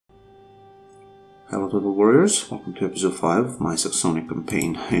Hello to the warriors, welcome to episode 5 of my Saxonic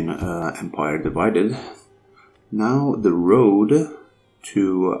campaign in Empire Divided. Now the road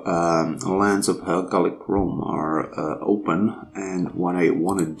to lands of Gallic Rome are open, and what I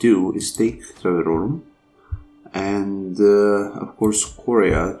want to do is take Treverorum and of course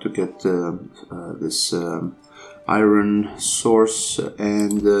Koria to get this iron source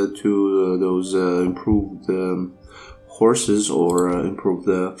and to those improved horses or improved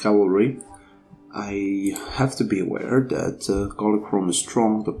cavalry. I have to be aware that Gallic Rome is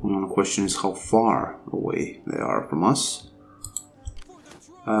strong. The only question is how far away they are from us.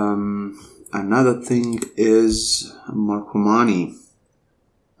 Another thing is Marcomanni.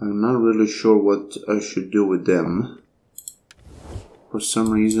 I'm not really sure what I should do with them. For some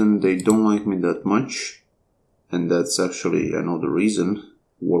reason they don't like me that much, and that's actually, I know the reason.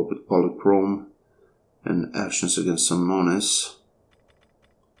 War with Gallic Rome and actions against Samnones.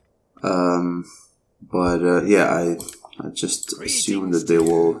 Yeah, I just assume that they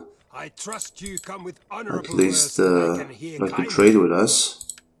will I trust you come with at least like to trade with us,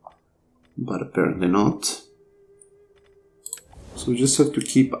 but apparently not. So we just have to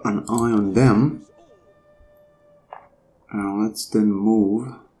keep an eye on them. Let's then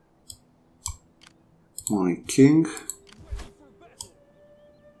move my king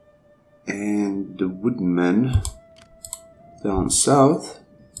and the woodmen down south.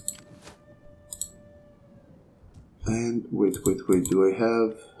 And wait, do I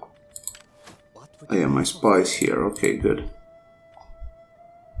have... Oh yeah, my spies here, okay, good.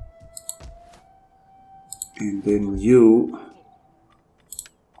 And then you...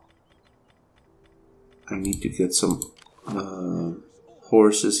 I need to get some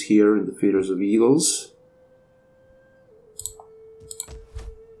horses here in the feeders of eagles.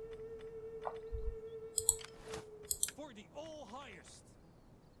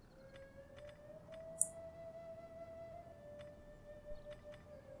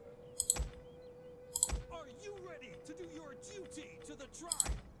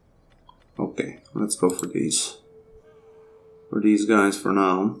 Okay, let's go for these. For these guys for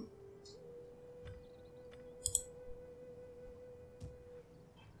now.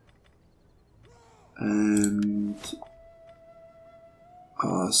 And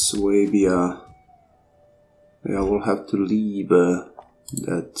Swabia. Yeah, we'll have to leave that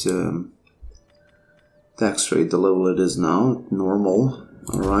tax rate the level it is now, normal.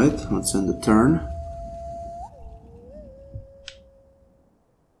 Alright, let's end the turn.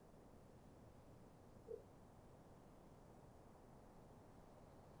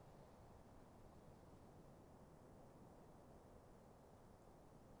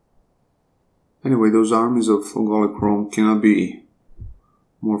 Anyway, those armies of Gallic Rome cannot be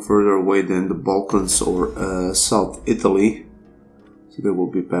more further away than the Balkans or South Italy, so they will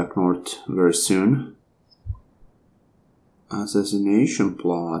be back north very soon. Assassination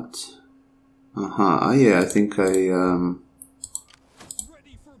plot. Yeah, I think I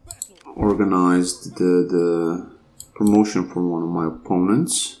organized the promotion for one of my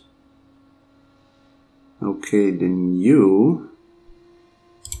opponents. Okay, then you...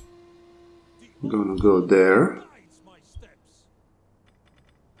 I'm gonna go there.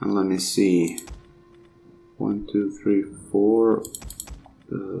 And let me see. 1, 2, 3, 4.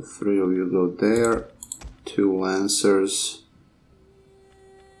 3 of you go there. 2 lancers.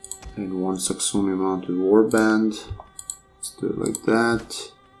 And 1 Saxony mounted warband. Let's do it like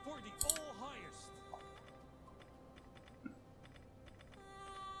that.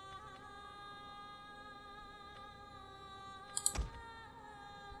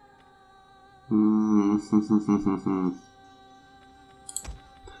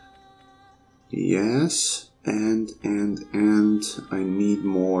 Yes, and I need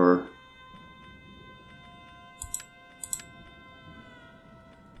more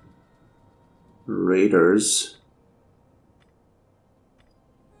raiders.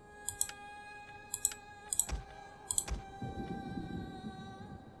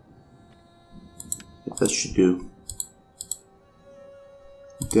 That should do.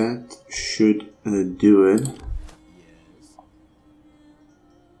 That should do it.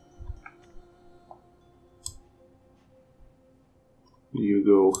 You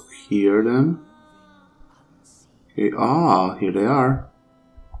go here then. Okay, here they are.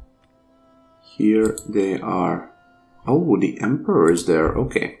 Here they are. Oh, the Emperor is there.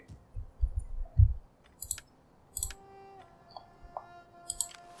 Okay.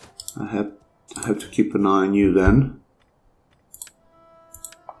 I have to keep an eye on you then.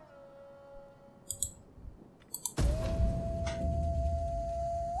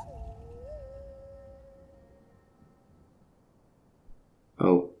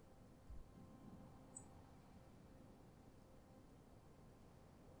 Oh.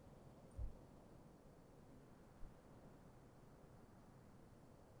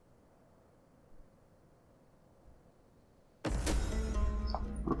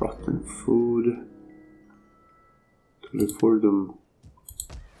 rotten food to look for them.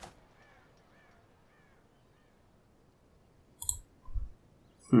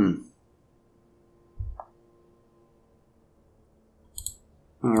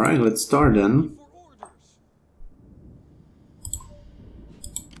 Alright, let's start then.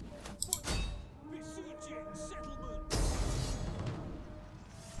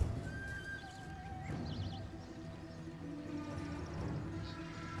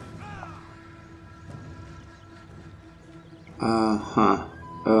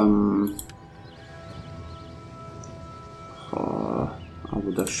 I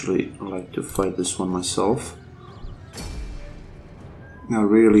would actually like to fight this one myself. I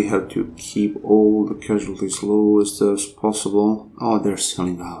really have to keep all the casualties low as possible. Oh, they're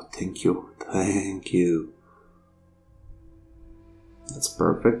selling out. Thank you. Thank you. That's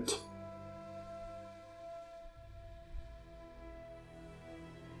perfect.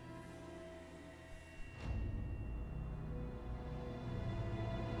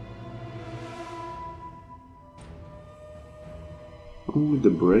 Only the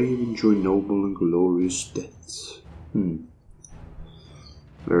brave enjoy noble and glorious deaths.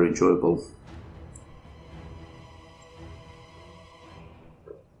 Very enjoyable.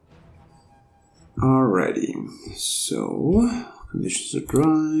 Alrighty, so conditions are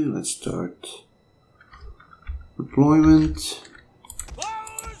dry. Let's start deployment.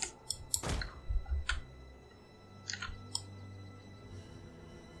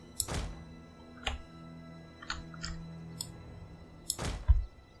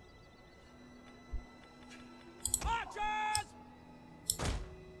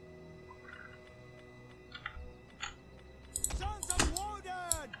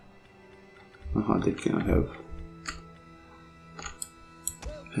 They cannot have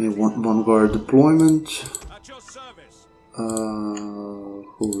one guard deployment.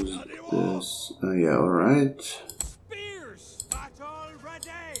 Who's this? Yeah, alright.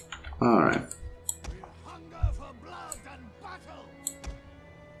 Alright.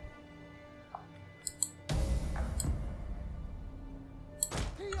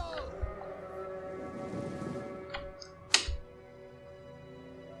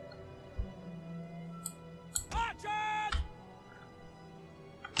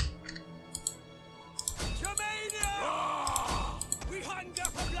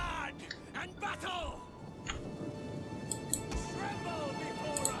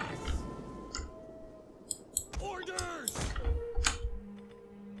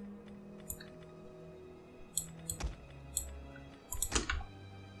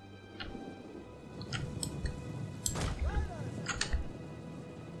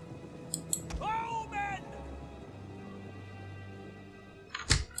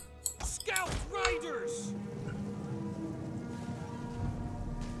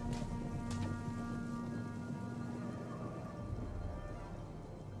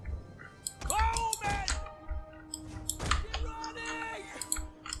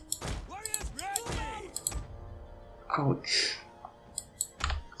 Ouch.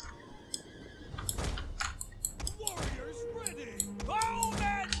 Warriors ready!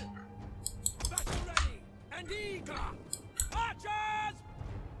 Bowmen! Battle ready and eager! Archers!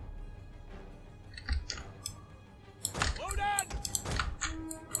 Loaded!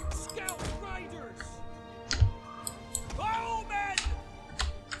 Scout riders! Bowmen!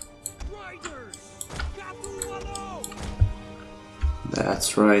 Riders! Gabualo!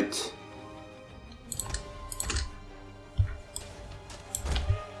 That's right.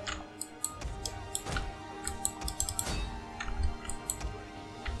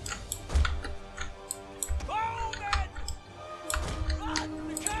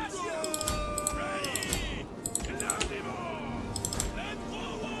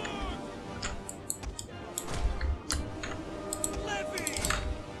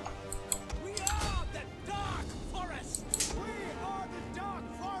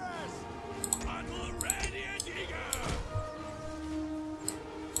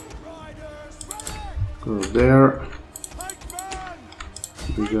 Go there.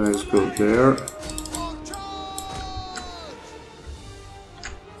 You guys go there.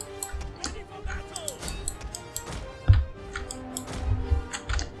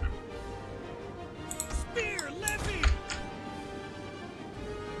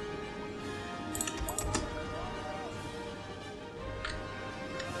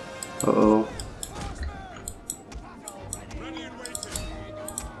 Uh-oh.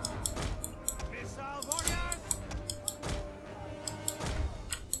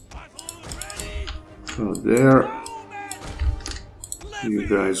 Go there. You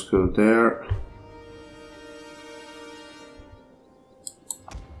guys go there.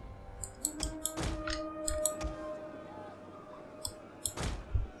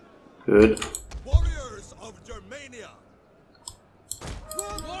 Good. Warriors of Germania.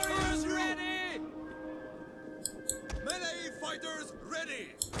 Warriors ready. Melee fighters ready.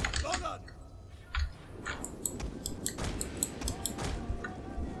 Logan.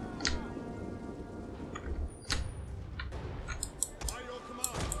 By your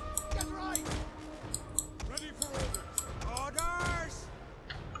command. Get right. Ready for orders.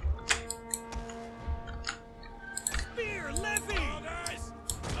 Spear levy. Orders.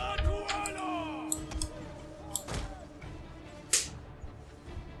 Aduano.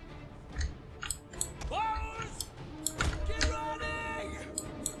 Bows. Get ready.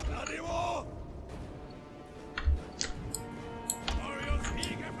 Animo. Warriors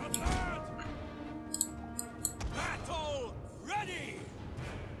eager for blood. Battle ready.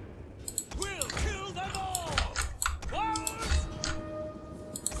 We'll kill them all. Bows.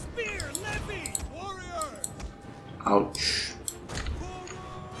 Spear levy. Warriors. Ouch.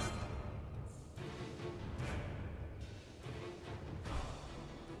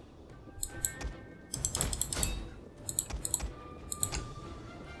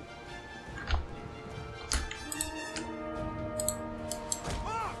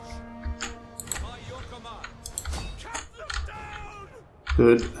 March. By your command. Cut them down.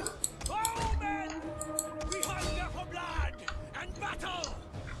 Good. All men. We hunger for blood and battle.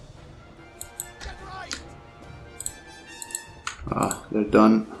 Get right. Ah, they're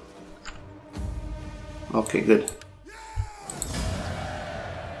done. Okay, good.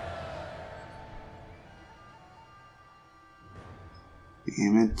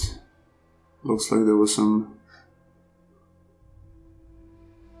 Damn it. Looks like there was some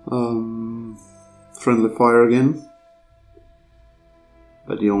friendly fire again.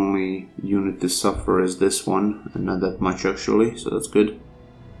 But the only unit to suffer is this one, and not that much actually, so that's good.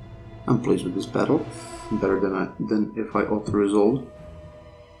 I'm pleased with this battle. Better than if I auto-resolved.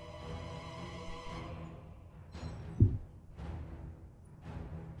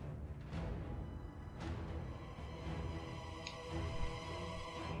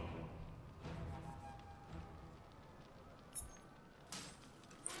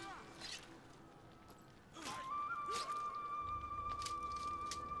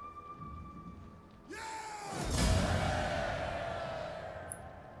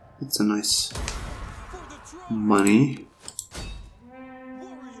 It's a nice For the tribe. money.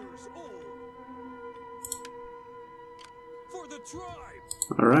 Warriors all. For the tribe.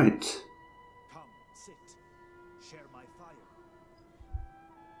 Alright. Come, sit. Share my fire.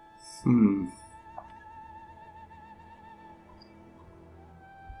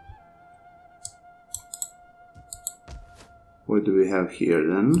 What do we have here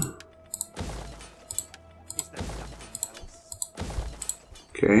then? Is there nothing else?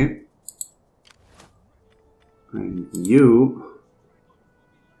 Okay. And you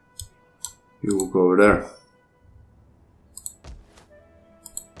will go over there.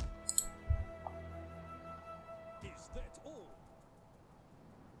 Is that all?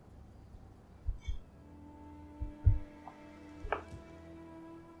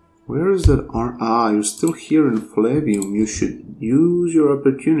 Where is that you're still here in Flavium. You should use your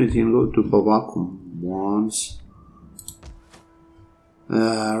opportunity and go to Bavacum once.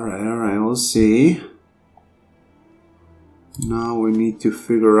 Alright, we'll see. Now we need to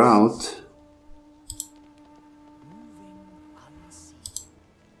figure out Moving unseen.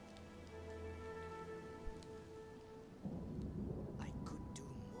 I could do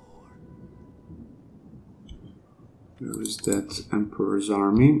more. where is that Emperor's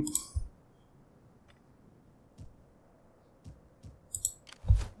army.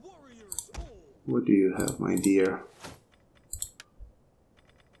 Warriors all. What do you have, my dear?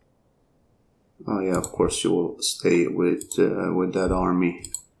 Oh yeah, of course you will stay with that army.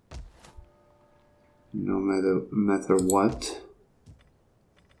 No matter what.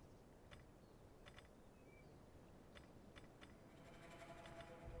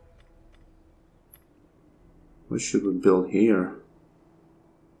 What should we build here?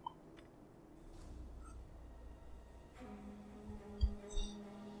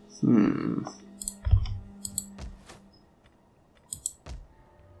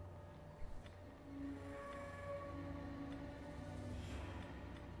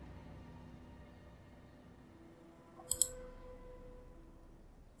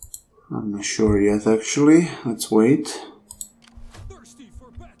 I'm not sure yet, actually. Let's wait. Thirsty for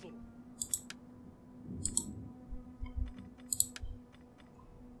battle.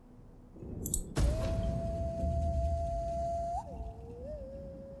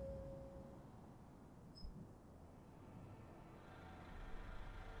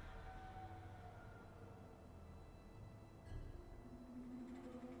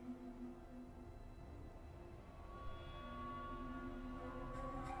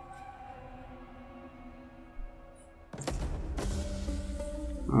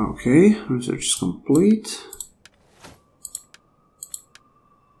 Okay, research is complete.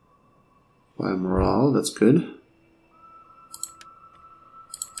 By morale, that's good.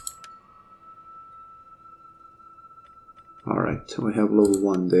 Alright, we have level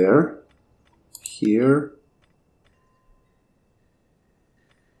 1 there. Here.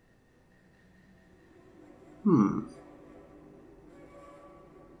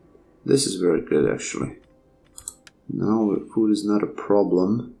 This is very good actually. Now food is not a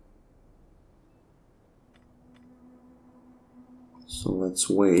problem. So let's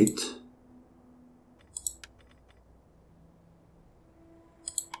wait.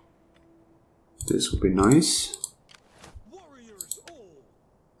 This will be nice. Warriors all.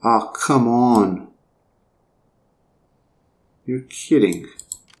 Ah, come on. You're kidding.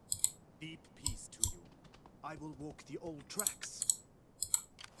 Deep peace to you. I will walk the old tracks.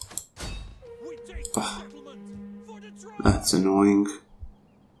 We take the settlement for the tribe. That's annoying. Yes.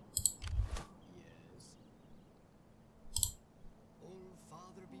 All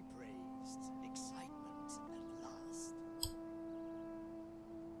Father be praised. Excitement at last.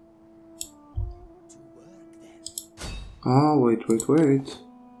 To work then. Ah, wait. For the all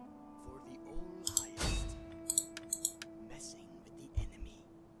highest. Messing with the enemy.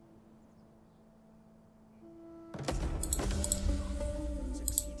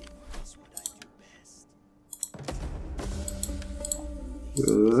 Succeeding is what I do best.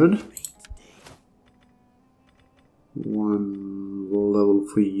 Good. Great day. One level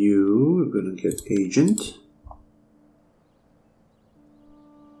for you. We're gonna get agent.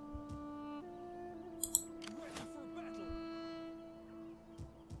 Ready for battle.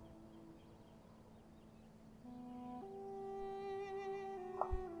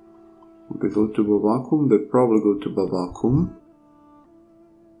 Would they go to Bavakum? They probably go to Bavakum.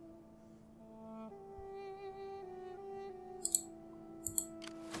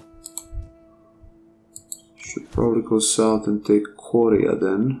 Should probably go south and take Koria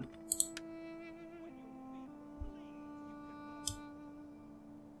then.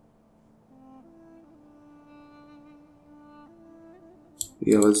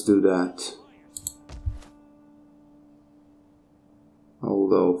 Yeah, let's do that.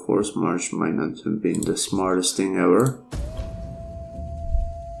 Although force march might not have been the smartest thing ever.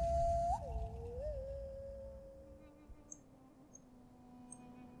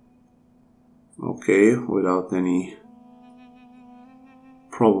 Okay, without any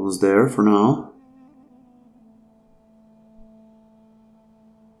problems there for now.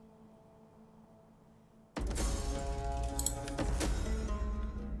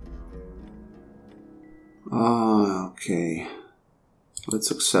 Ah, okay.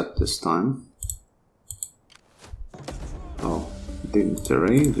 Let's accept this time. Oh,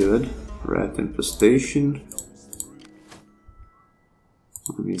 dignitary, good. Rat infestation.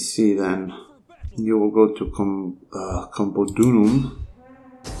 Let me see then. You will go to Campodunum.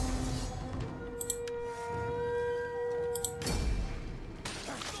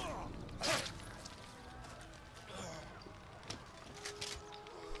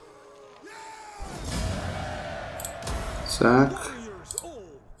 Sack. Warriors all.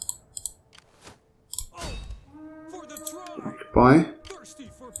 Oh, for the tribe. Occupy. Thirsty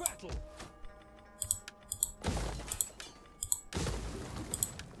for battle.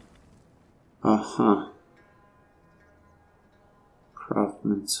 Uh-huh.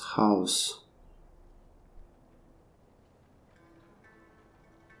 Craftsman's house.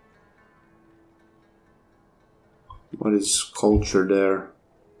 What is culture there?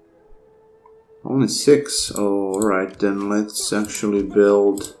 Only 6. Oh, alright, then let's actually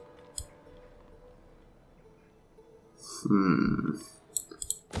build.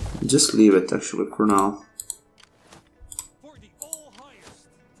 Just leave it actually for now. For the all highest.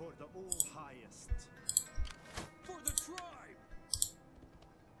 For the all highest. For the tribe.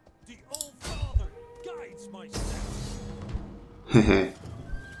 The all father guides my steps. Hehe.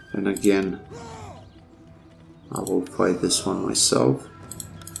 And again, I will fight this one myself.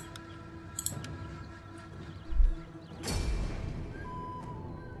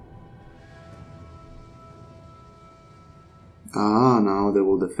 Ah, now they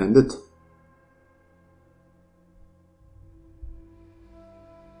will defend it.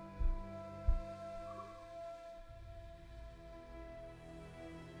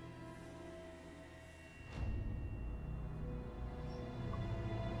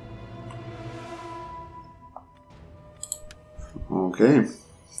 Okay.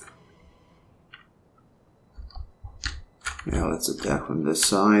 Yeah, let's attack from this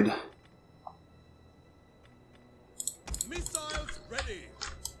side. Missiles ready.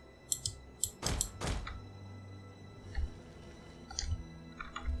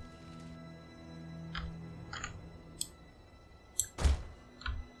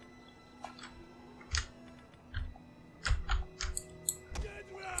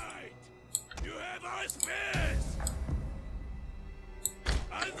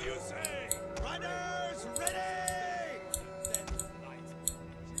 do you say? Riders ready!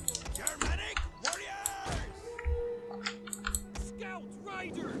 Germanic warriors! Scout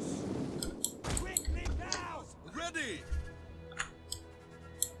riders! Quickly now! Ready!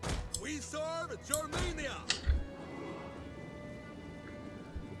 We serve Germania!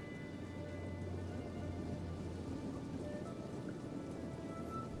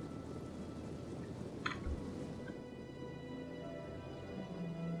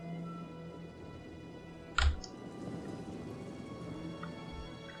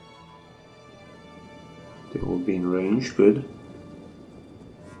 They will be in range, good.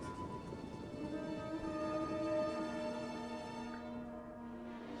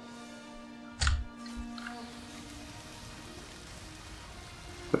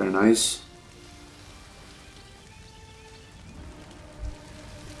 Very nice.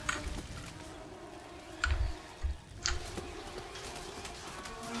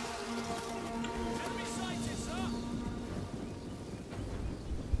 Enemy sighted, sir!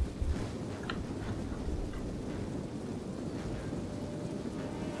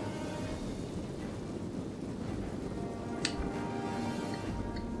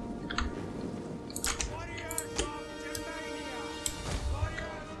 Warriors of Germania!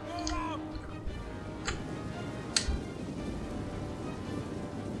 Warriors, move out!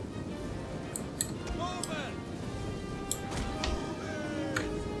 Movement!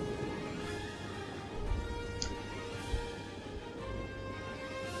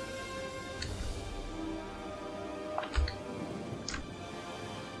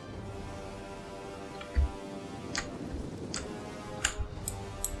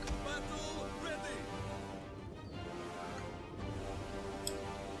 Battle ready!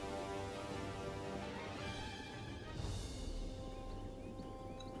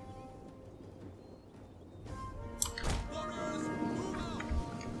 Warriors, move out!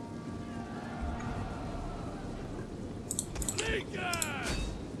 Legions!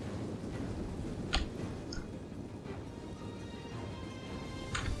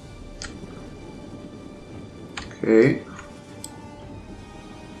 Okay.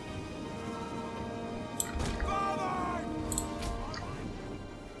 Forward!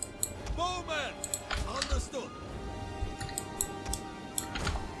 Movement! Understood!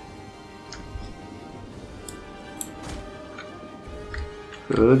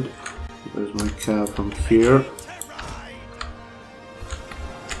 Good. Where's my cab from here? To ride!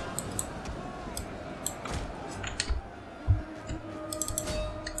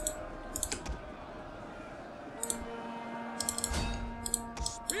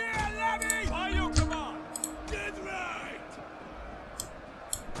 Spear levy! By your command! Dead right!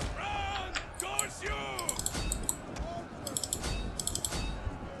 Run! Towards you!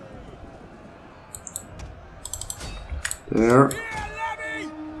 There. Spear levy!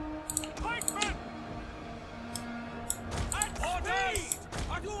 Pikemen! At speed!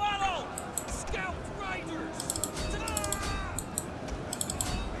 Aguado! Scout riders!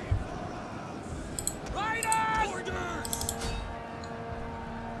 Riders! Orders!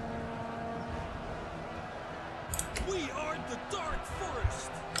 We are the Dark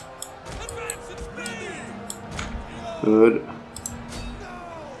Forest! Advance at speed! Good.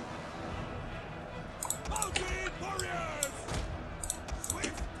 Mounted warriors!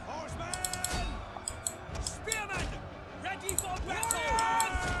 Swift horsemen! Spearmen! Ready for battle!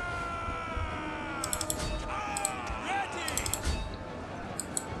 Ready!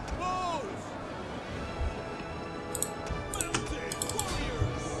 Bows! Mounted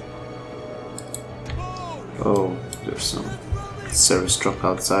warriors! Bows! Oh, there's some service truck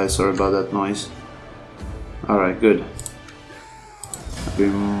outside. Sorry about that noise. Alright, good.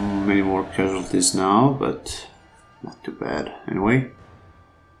 Having many more casualties now, but not too bad. Anyway.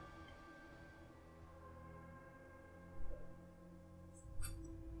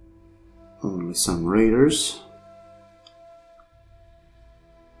 Only some raiders.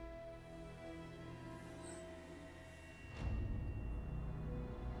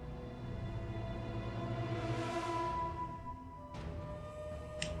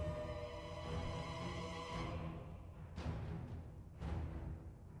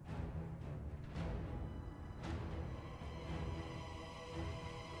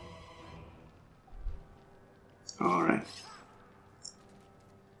 Alright.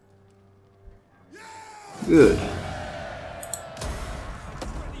 Good.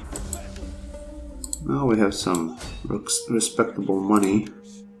 Now we have some respectable money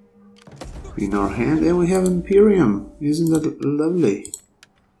in our hand, and we have Imperium. Isn't that lovely?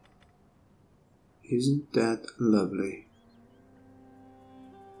 Isn't that lovely?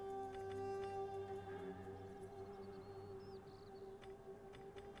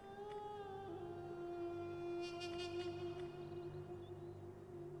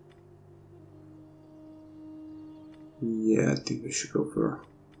 Yeah, I think we should go for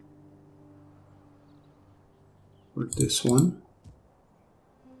this one.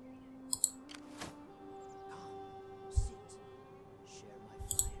 Sit. Share my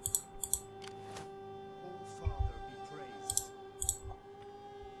fire. Oh, Father, be praised.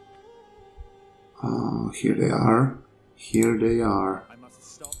 Here they are. Here they are. I must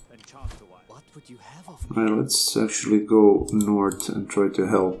stop and chant a while. What would you have of me? Alright, let's actually go north and try to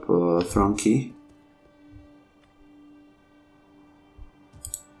help Frankie.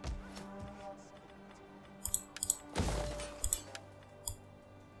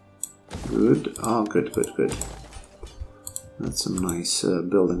 Good. Oh, good, good, good. That's some nice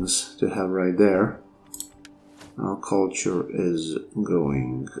buildings to have right there. Our culture is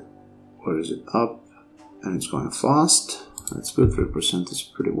going, where is it, up, and it's going fast. That's good, 3% is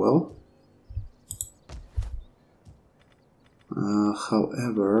pretty well.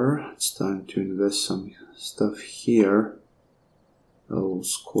 However, it's time to invest some stuff here. Oh,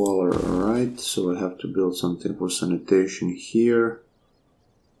 squalor, alright, so I have to build something for sanitation here.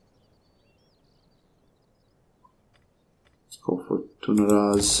 Let's go for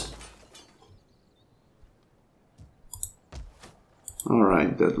Tunaraz.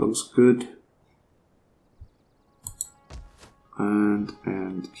 Alright, that looks good.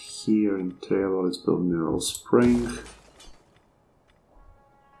 And here in Treva, let's build Mineral Spring.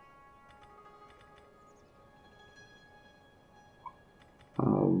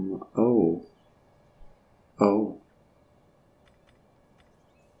 Oh.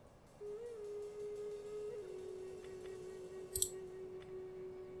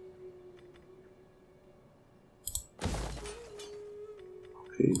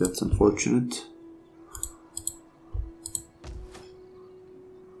 Okay, that's unfortunate.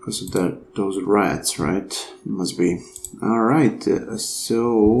 Because of that, those rats, right? Must be. Alright,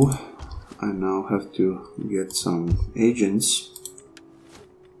 so I now have to get some agents.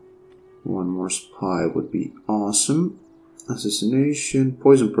 One more spy would be awesome. Assassination,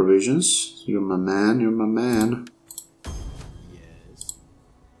 poison provisions. You're my man, you're my man. Yes.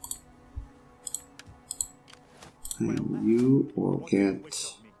 And you will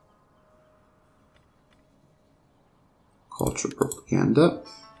get culture propaganda.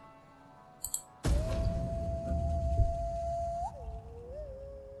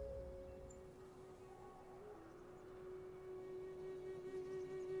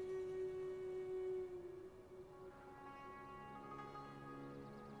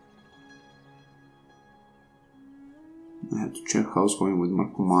 I have to check how it's going with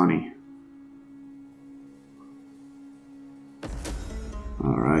Markumani.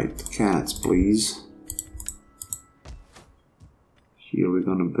 Alright, cats, please. Here we're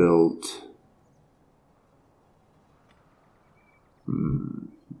gonna build.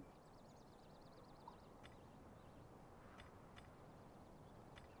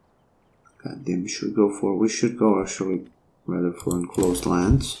 God damn, we should go actually rather for enclosed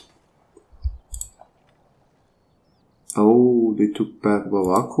lands. Oh, they took back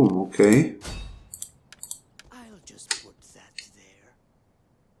Bavakum, okay. I'll just put that there.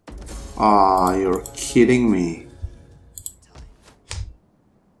 Ah, you're kidding me.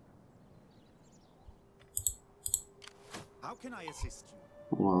 How can I assist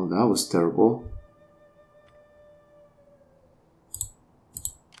you? Well, that was terrible.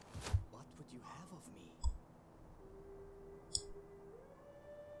 What would you have of me?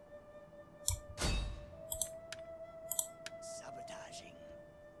 Sabotaging.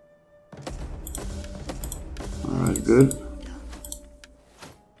 Alright, good.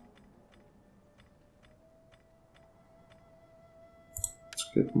 Let's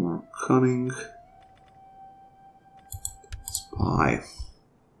get more cunning. Spy.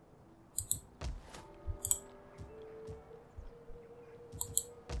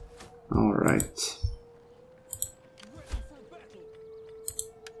 Alright.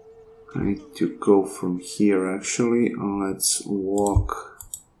 I need to go from here actually. Let's walk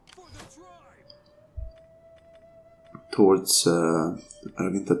towards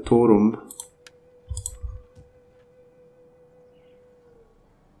Argentatorum.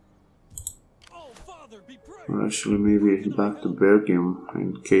 Or actually maybe back to Bergium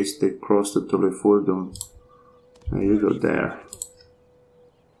in case they cross the Tulifurdum. There you go there.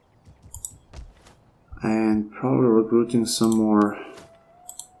 And probably recruiting some more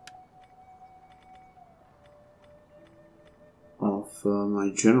of my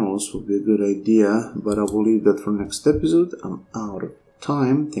generals would be a good idea, but I will leave that for next episode. I'm out of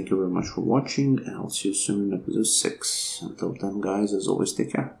time. Thank you very much for watching, and I'll see you soon in episode 6. Until then, guys, as always,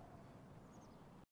 take care.